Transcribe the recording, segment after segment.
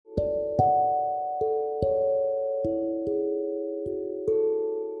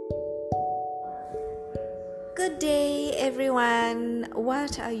Good day, everyone.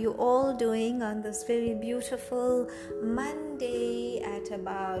 What are you all doing on this very beautiful Monday at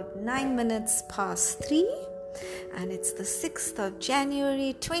about 9 minutes past 3? And it's the 6th of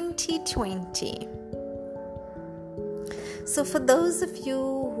January 2020. So for those of you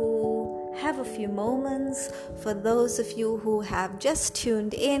who have a few moments, for those of you who have just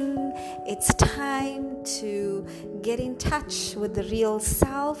tuned in, it's time to get in touch with the real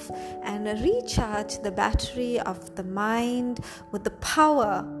self and recharge the battery of the mind with the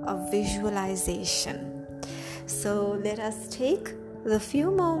power of visualization. So let us take the few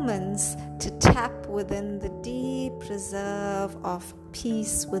moments to tap within the deep reserve of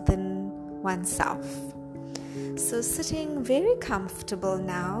peace within oneself. So sitting very comfortable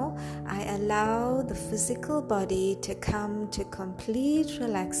now, I allow the physical body to come to complete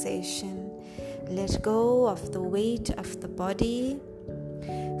relaxation. Let go of the weight of the body.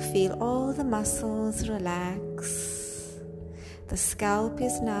 Feel all the muscles relax. The scalp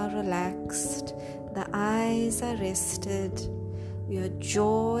is now relaxed. The eyes are rested. Your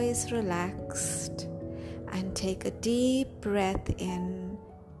jaw is relaxed. And take a deep breath in.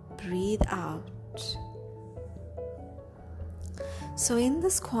 Breathe out. So in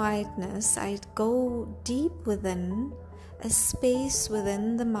this quietness, I go deep within, a space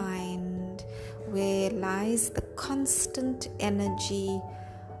within the mind where lies the constant energy,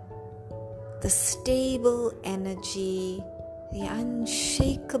 the stable energy, the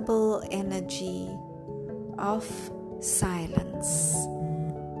unshakable energy of silence.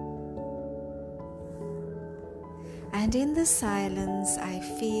 And in the silence, I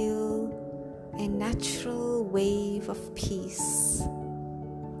feel a natural wave of peace.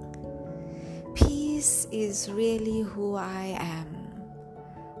 Peace is really who I am.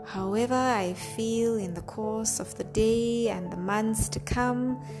 However I feel in the course of the day and the months to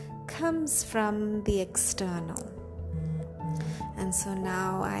come comes from the external. And so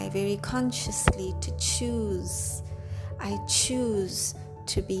now I very consciously I choose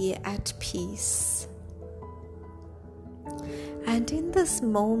to be at peace. And in this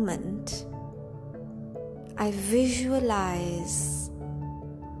moment, I visualize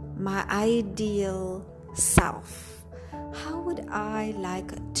my ideal self. How would I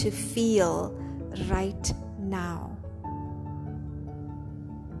like to feel right now?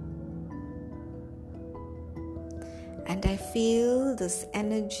 And I feel this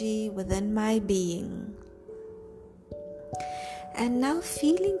energy within my being. And now,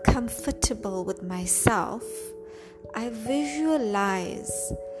 feeling comfortable with myself, I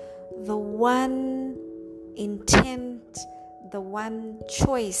visualize the one intent, the one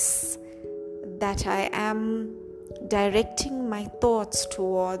choice that I am directing my thoughts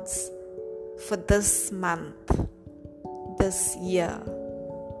towards for this month, this year.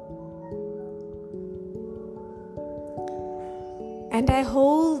 And I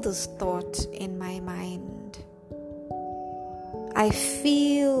hold this thought in my mind. I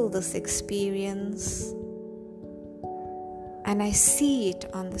feel this experience. And I see it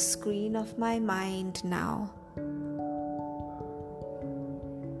on the screen of my mind now.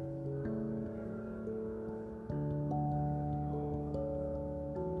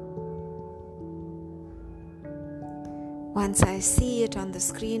 Once I see it on the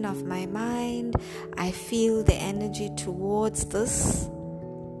screen of my mind, I feel the energy towards this.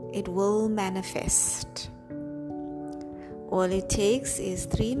 It will manifest. All it takes is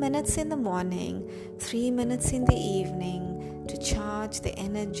 3 minutes in the morning, 3 minutes in the evening, to charge the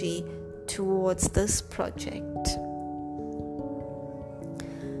energy towards this project.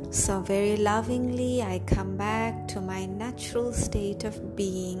 So very lovingly, I come back to my natural state of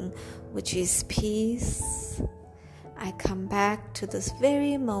being, which is peace. I come back to this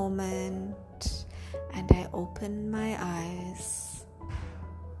very moment and I open my eyes.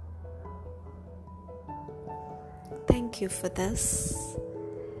 Thank you for this.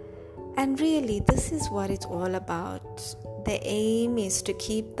 And really, this is what it's all about. The aim is to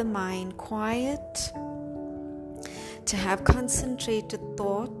keep the mind quiet, to have concentrated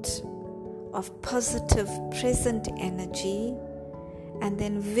thought of positive present energy, and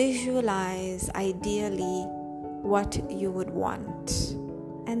then visualize ideally what you would want,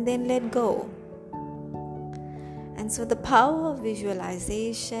 and then let go. And so the power of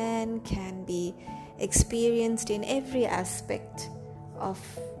visualization can be experienced in every aspect of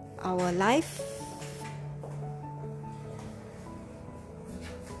our life.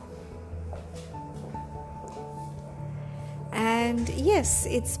 And yes,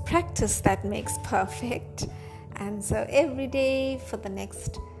 it's practice that makes perfect. And so every day for the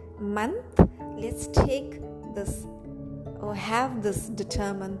next month, let's take this or have this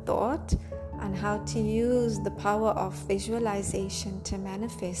determined thought. on how to use the power of visualization to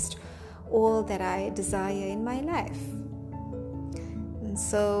manifest all that I desire in my life. And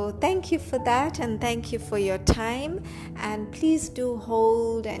so thank you for that, and thank you for your time, and please do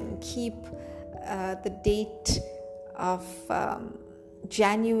hold and keep the date of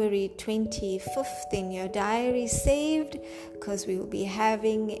January 25th in your diary saved, because we will be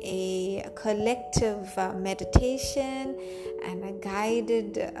having a collective meditation and a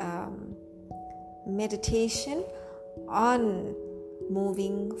guided meditation on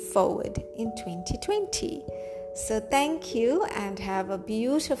moving forward in 2020. So thank you and have a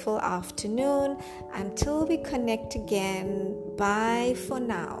beautiful afternoon. Until we connect again, bye for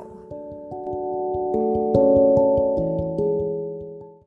now.